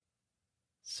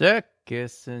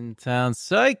Circus in town,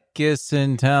 circus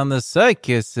in town, the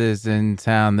circus is in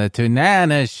town, the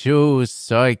Tunana Shoe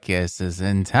Circus is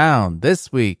in town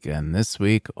this week and this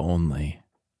week only.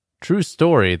 True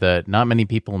story that not many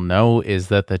people know is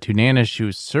that the Tunana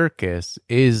Shoe Circus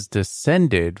is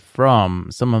descended from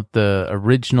some of the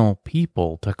original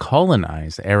people to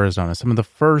colonize Arizona, some of the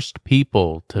first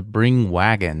people to bring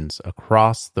wagons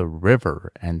across the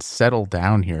river and settle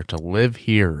down here to live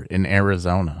here in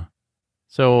Arizona.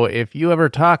 So if you ever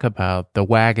talk about the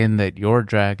wagon that you're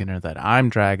dragging or that I'm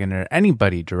dragging or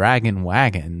anybody dragging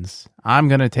wagons, I'm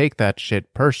going to take that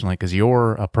shit personally because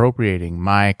you're appropriating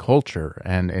my culture,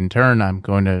 and in turn, I'm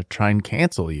going to try and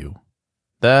cancel you.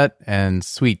 That and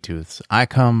sweet tooths. I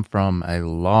come from a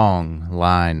long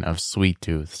line of sweet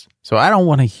tooths, so I don't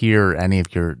want to hear any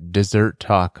of your dessert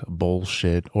talk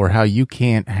bullshit or how you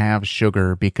can't have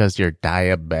sugar because you're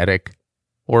diabetic.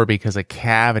 Or because of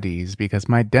cavities, because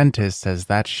my dentist says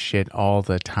that shit all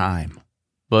the time.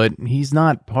 But he's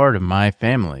not part of my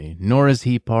family, nor is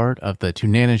he part of the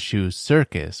Tunana Shoe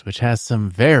Circus, which has some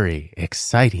very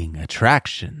exciting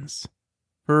attractions.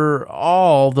 For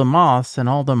all the moths and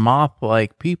all the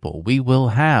moth-like people, we will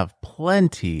have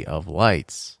plenty of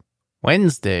lights.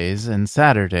 Wednesdays and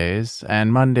Saturdays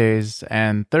and Mondays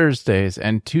and Thursdays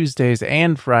and Tuesdays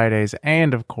and Fridays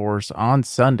and, of course, on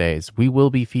Sundays, we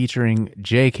will be featuring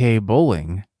JK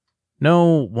Bowling.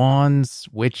 No wands,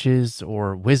 witches,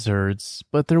 or wizards,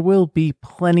 but there will be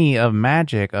plenty of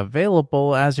magic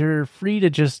available as you're free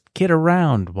to just kid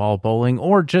around while bowling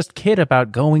or just kid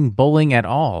about going bowling at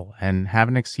all and have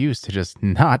an excuse to just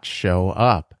not show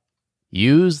up.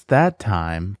 Use that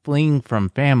time fleeing from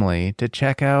family to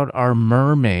check out our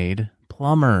mermaid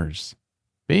plumbers.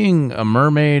 Being a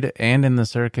mermaid and in the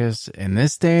circus in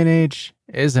this day and age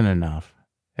isn't enough.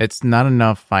 It's not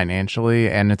enough financially,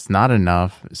 and it's not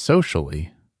enough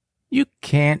socially. You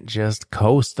can't just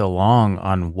coast along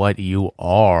on what you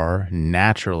are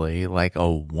naturally like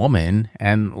a woman,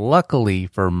 and luckily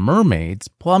for mermaids,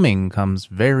 plumbing comes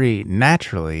very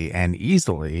naturally and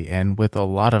easily and with a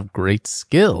lot of great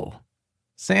skill.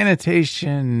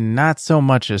 Sanitation, not so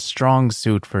much a strong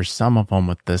suit for some of them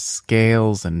with the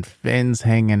scales and fins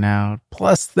hanging out.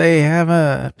 Plus, they have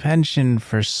a penchant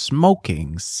for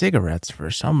smoking cigarettes for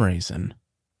some reason.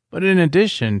 But in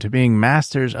addition to being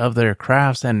masters of their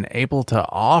crafts and able to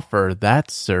offer that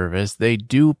service, they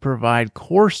do provide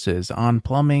courses on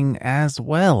plumbing as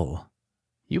well.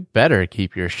 You better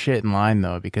keep your shit in line,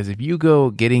 though, because if you go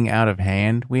getting out of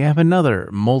hand, we have another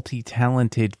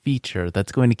multi-talented feature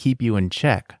that's going to keep you in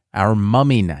check, our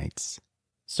mummy nights.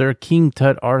 Sir King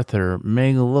Tut Arthur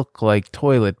may look like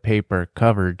toilet paper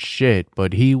covered shit,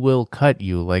 but he will cut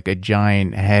you like a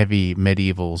giant heavy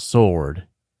medieval sword.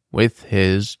 With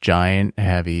his giant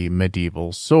heavy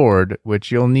medieval sword,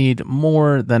 which you'll need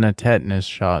more than a tetanus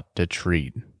shot to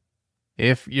treat.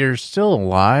 If you're still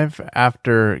alive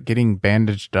after getting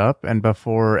bandaged up and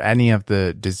before any of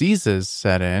the diseases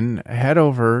set in, head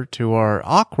over to our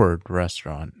Awkward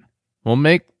restaurant. We'll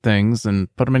make things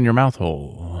and put them in your mouth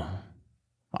hole.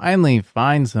 Finally,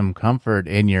 find some comfort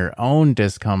in your own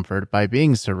discomfort by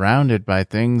being surrounded by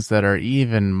things that are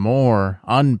even more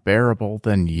unbearable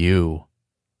than you.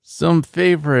 Some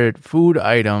favorite food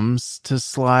items to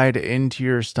slide into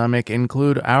your stomach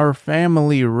include our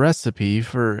family recipe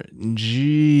for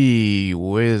Gee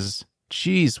Whiz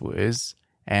Cheese Whiz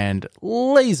and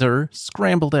laser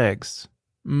scrambled eggs.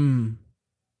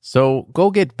 So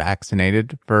go get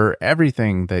vaccinated for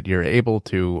everything that you're able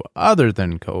to other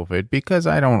than COVID, because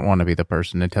I don't want to be the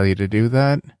person to tell you to do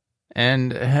that.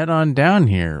 And head on down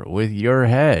here with your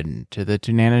head to the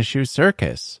Tunana Shoe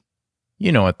Circus.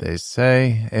 You know what they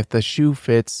say, if the shoe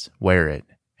fits, wear it.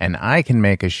 And I can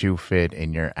make a shoe fit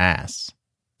in your ass.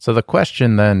 So the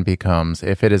question then becomes,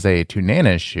 if it is a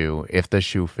Tunana shoe, if the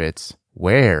shoe fits,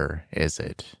 where is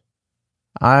it?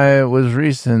 I was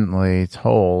recently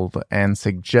told and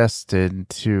suggested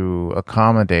to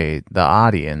accommodate the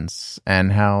audience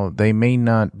and how they may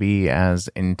not be as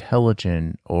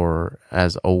intelligent or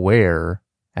as aware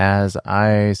as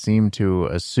I seem to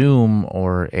assume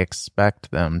or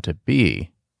expect them to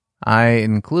be. I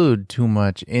include too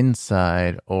much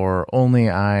inside or only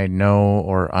I know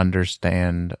or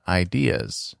understand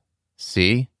ideas.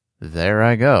 See, there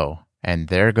I go. And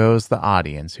there goes the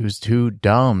audience who's too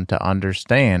dumb to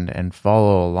understand and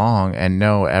follow along and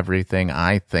know everything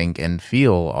I think and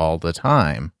feel all the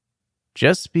time.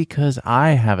 Just because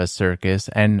I have a circus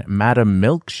and Madam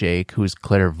Milkshake who's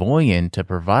clairvoyant to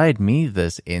provide me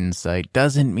this insight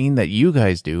doesn't mean that you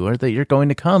guys do or that you're going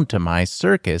to come to my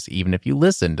circus even if you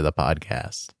listen to the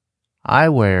podcast. I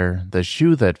wear the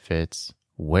shoe that fits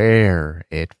where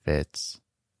it fits.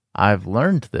 I've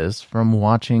learned this from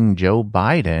watching Joe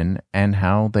Biden and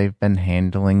how they've been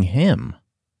handling him.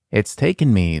 It's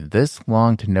taken me this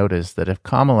long to notice that if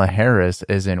Kamala Harris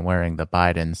isn't wearing the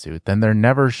Biden suit, then they're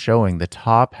never showing the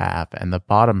top half and the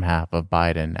bottom half of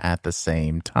Biden at the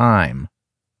same time.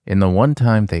 In the one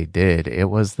time they did, it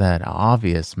was that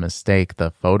obvious mistake, the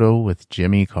photo with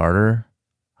Jimmy Carter.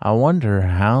 I wonder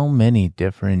how many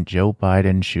different Joe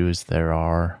Biden shoes there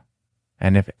are,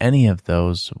 and if any of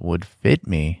those would fit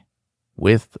me,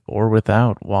 with or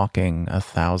without walking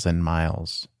 1,000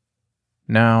 miles.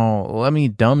 Now, let me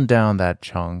dumb down that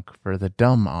chunk for the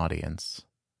dumb audience.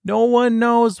 No one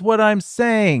knows what I'm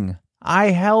saying.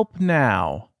 I help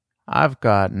now. I've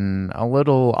gotten a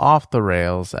little off the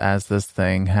rails as this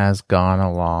thing has gone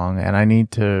along, and I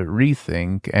need to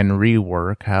rethink and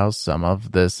rework how some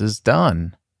of this is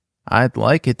done. I'd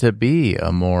like it to be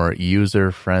a more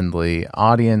user-friendly,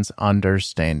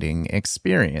 audience-understanding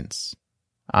experience.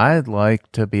 I'd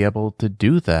like to be able to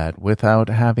do that without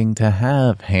having to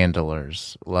have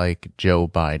handlers like Joe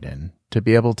Biden to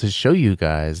be able to show you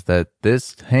guys that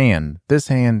this hand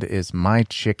is my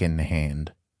chicken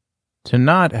hand. To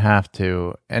not have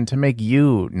to, and to make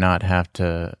you not have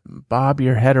to bob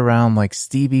your head around like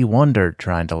Stevie Wonder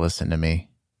trying to listen to me.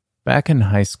 Back in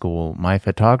high school, my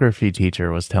photography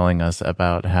teacher was telling us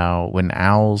about how when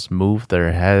owls move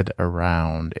their head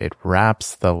around, it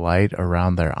wraps the light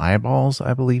around their eyeballs,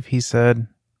 I believe he said.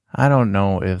 I don't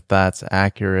know if that's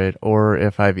accurate or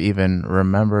if I've even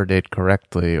remembered it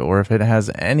correctly or if it has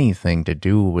anything to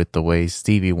do with the way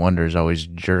Stevie Wonder's always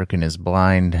jerking his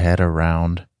blind head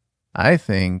around. I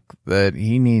think that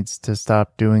he needs to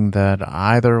stop doing that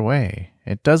either way.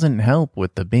 It doesn't help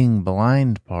with the being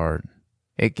blind part.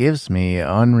 It gives me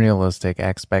unrealistic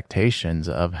expectations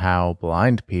of how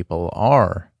blind people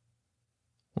are.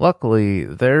 Luckily,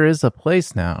 there is a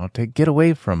place now to get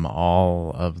away from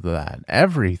all of that,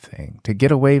 everything, to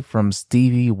get away from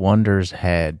Stevie Wonder's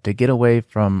head, to get away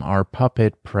from our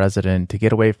puppet president, to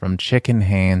get away from chicken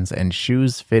hands and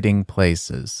shoes-fitting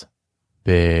places.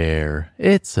 Bear.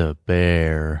 It's a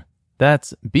bear.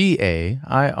 That's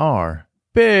B-A-I-R.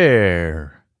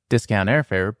 Bear. Discount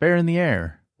airfare, bear in the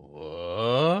air.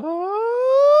 What?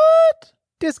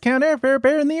 Discount airfare,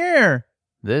 bear in the air.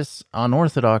 This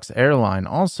unorthodox airline,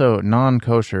 also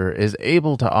non-kosher, is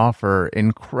able to offer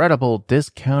incredible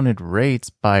discounted rates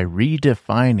by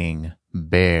redefining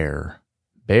bear.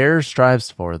 Bear strives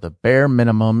for the bare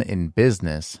minimum in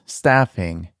business,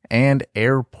 staffing, and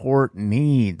airport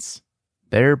needs.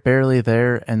 They're barely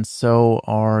there, and so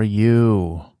are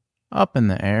you. Up in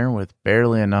the air with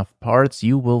barely enough parts,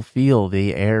 you will feel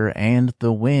the air and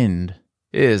the wind,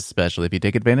 especially if you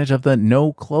take advantage of the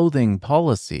no clothing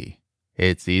policy.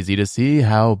 It's easy to see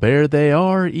how bare they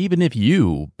are, even if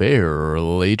you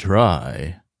barely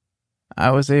try.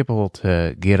 I was able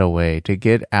to get away, to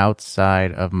get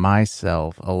outside of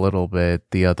myself a little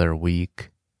bit the other week.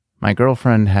 My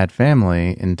girlfriend had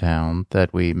family in town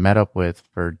that we met up with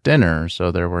for dinner,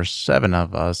 so there were 7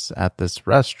 of us at this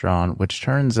restaurant, which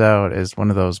turns out is one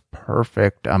of those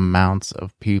perfect amounts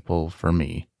of people for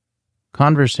me.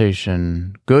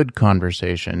 Conversation, good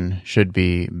conversation, should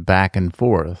be back and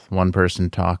forth, one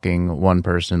person talking, one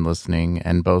person listening,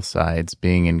 and both sides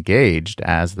being engaged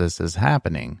as this is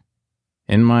happening.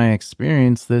 In my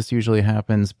experience, this usually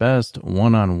happens best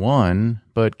one-on-one,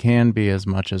 but can be as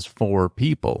much as 4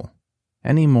 people.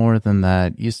 Any more than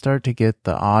that, you start to get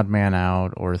the odd man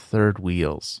out or third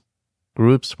wheels.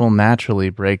 Groups will naturally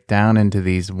break down into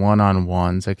these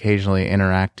one-on-ones, occasionally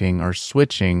interacting or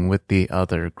switching with the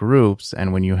other groups,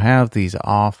 and when you have these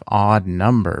odd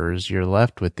numbers, you're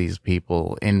left with these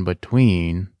people in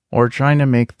between, or trying to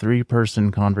make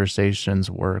 3-person conversations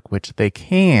work, which they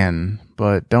can,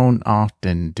 but don't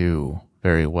often do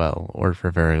very well or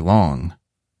for very long.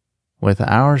 With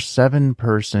our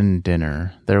 7-person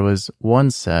dinner, there was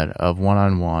one set of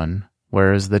one-on-one,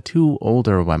 whereas the 2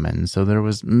 older women, so there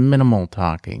was minimal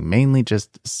talking, mainly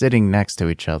just sitting next to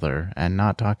each other and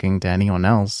not talking to anyone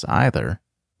else either.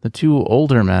 The 2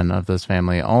 older men of this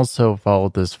family also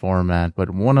followed this format, but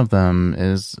one of them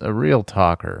is a real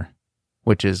talker,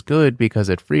 which is good because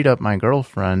it freed up my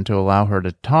girlfriend to allow her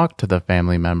to talk to the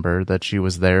family member that she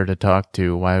was there to talk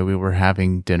to while we were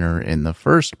having dinner in the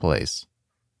first place.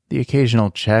 The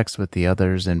occasional checks with the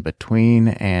others in between,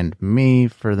 and me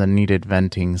for the needed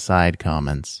venting side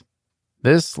comments.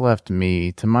 This left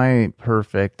me to my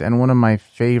perfect and one of my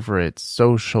favorite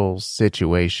social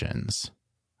situations.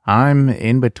 I'm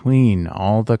in between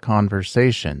all the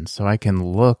conversation, so I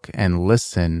can look and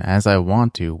listen as I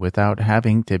want to without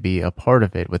having to be a part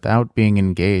of it, without being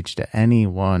engaged to any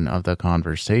one of the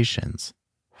conversations.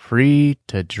 free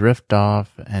to drift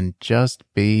off and just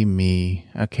be me,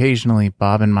 occasionally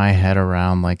bobbing my head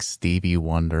around like Stevie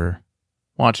Wonder.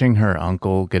 Watching her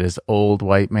uncle get his old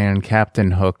white man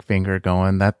Captain Hook finger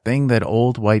going, that thing that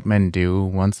old white men do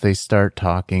once they start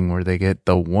talking where they get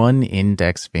the one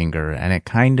index finger and it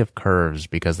kind of curves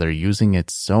because they're using it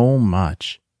so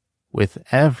much. With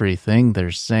everything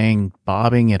they're saying,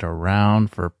 bobbing it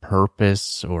around for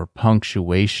purpose or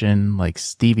punctuation like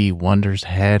Stevie Wonder's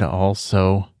head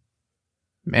also.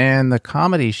 Man, the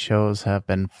comedy shows have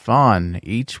been fun.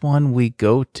 Each one we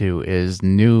go to is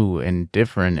new and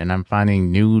different, and I'm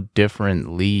finding new,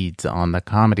 different leads on the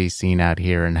comedy scene out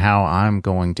here and how I'm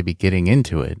going to be getting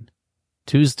into it.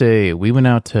 Tuesday, we went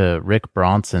out to Rick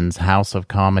Bronson's House of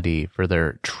Comedy for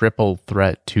their Triple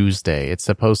Threat Tuesday. It's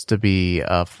supposed to be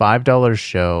a $5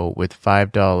 show with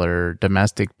 $5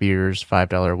 domestic beers,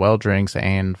 $5 well drinks,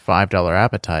 and $5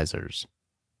 appetizers.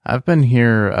 I've been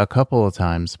here a couple of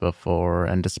times before,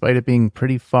 and despite it being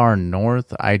pretty far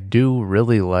north, I do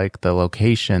really like the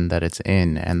location that it's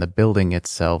in, and the building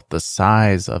itself, the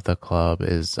size of the club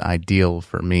is ideal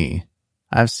for me.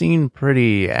 I've seen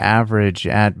pretty average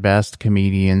at best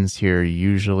comedians here,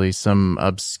 usually some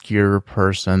obscure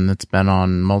person that's been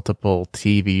on multiple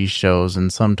TV shows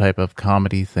and some type of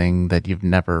comedy thing that you've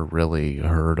never really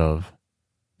heard of.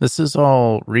 This is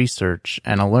all research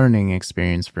and a learning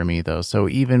experience for me though, so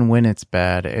even when it's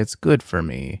bad, it's good for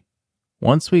me.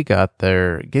 Once we got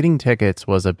there, getting tickets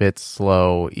was a bit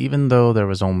slow, even though there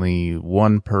was only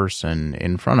one person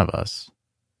in front of us.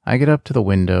 I get up to the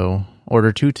window,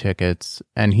 order 2 tickets,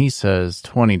 and he says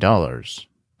 $20.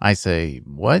 I say,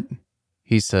 what?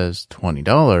 He says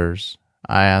 $20.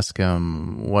 I ask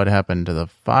him what happened to the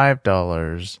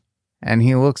 $5, and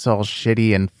he looks all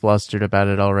shitty and flustered about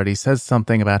it already, says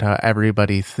something about how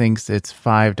everybody thinks it's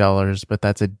 $5, but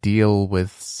that's a deal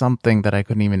with something that I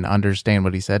couldn't even understand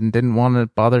what he said and didn't want to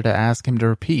bother to ask him to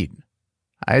repeat.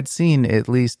 I'd seen at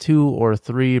least 2 or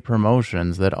 3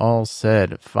 promotions that all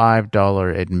said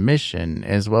 $5 admission,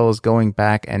 as well as going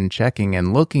back and checking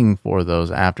and looking for those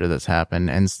after this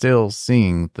happened and still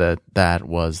seeing that that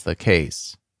was the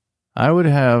case. I would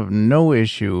have no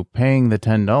issue paying the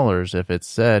 $10 if it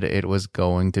said it was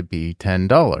going to be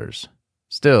 $10.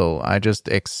 Still, I just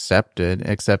accept it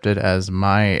as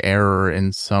my error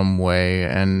in some way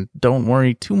and don't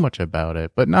worry too much about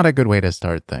it, but not a good way to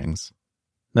start things.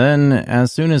 Then,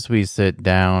 as soon as we sit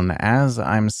down, as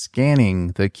I'm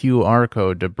scanning the QR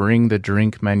code to bring the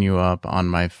drink menu up on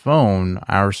my phone,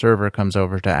 our server comes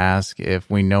over to ask if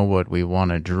we know what we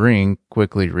want to drink,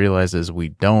 quickly realizes we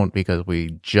don't because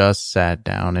we just sat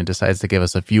down and decides to give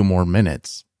us a few more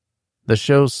minutes. The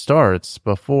show starts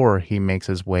before he makes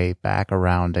his way back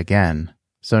around again.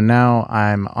 So now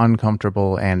I'm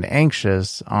uncomfortable and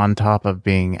anxious on top of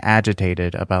being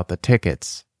agitated about the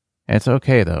tickets. It's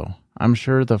okay though. I'm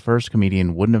sure the first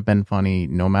comedian wouldn't have been funny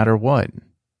no matter what.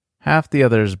 Half the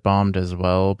others bombed as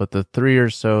well, but the 3 or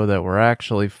so that were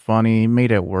actually funny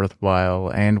made it worthwhile,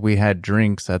 and we had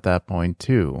drinks at that point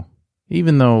too.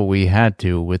 Even though we had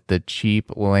to with the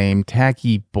cheap, lame,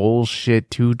 tacky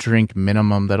bullshit 2-drink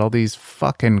minimum that all these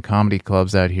fucking comedy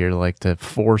clubs out here like to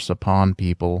force upon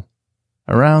people.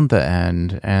 Around the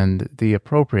end, and the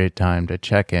appropriate time to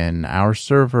check in, our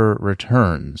server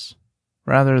returns.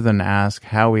 Rather than ask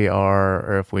how we are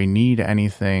or if we need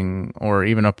anything or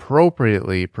even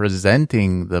appropriately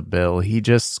presenting the bill, he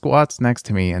just squats next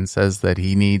to me and says that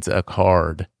he needs a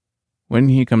card. When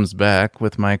he comes back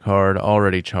with my card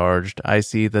already charged, I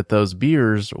see that those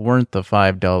beers weren't the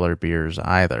 $5 beers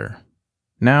either.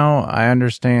 Now I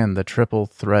understand the Triple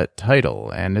Threat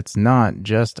title, and it's not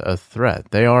just a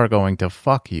threat. They are going to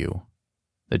fuck you.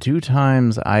 The 2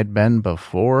 times I'd been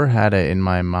before had it in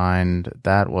my mind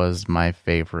that was my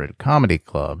favorite comedy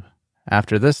club.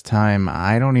 After this time,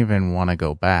 I don't even want to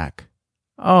go back.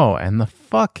 Oh, and the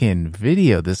fucking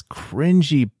video, this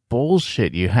cringy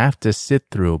bullshit you have to sit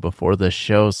through before the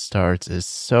show starts is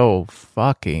so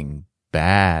fucking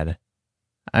bad.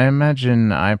 I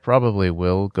imagine I probably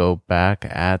will go back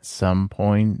at some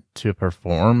point to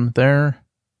perform there.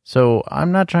 So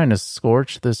I'm not trying to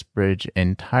scorch this bridge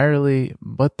entirely,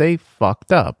 but they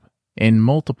fucked up in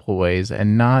multiple ways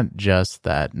and not just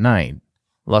that night.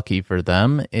 Lucky for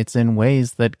them, it's in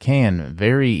ways that can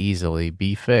very easily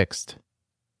be fixed.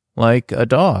 Like a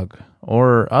dog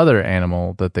or other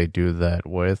animal that they do that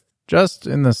with, just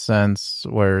in the sense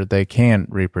where they can't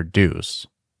reproduce.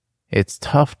 It's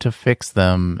tough to fix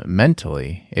them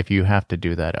mentally if you have to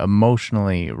do that,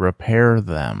 emotionally repair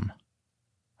them.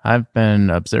 I've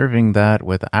been observing that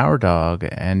with our dog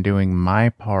and doing my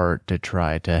part to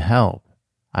try to help.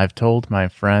 I've told my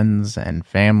friends and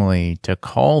family to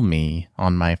call me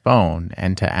on my phone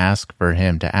and to ask for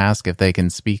him, to ask if they can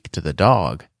speak to the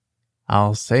dog.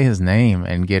 I'll say his name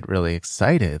and get really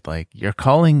excited. Like, you're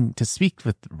calling to speak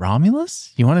with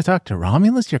Romulus? You want to talk to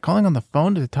Romulus? You're calling on the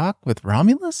phone to talk with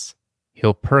Romulus?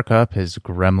 He'll perk up his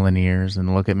gremlin ears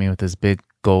and look at me with his big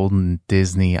golden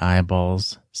Disney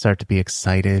eyeballs, start to be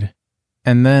excited.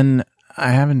 And then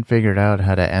I haven't figured out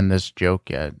how to end this joke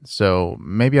yet, so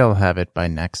maybe I'll have it by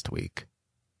next week.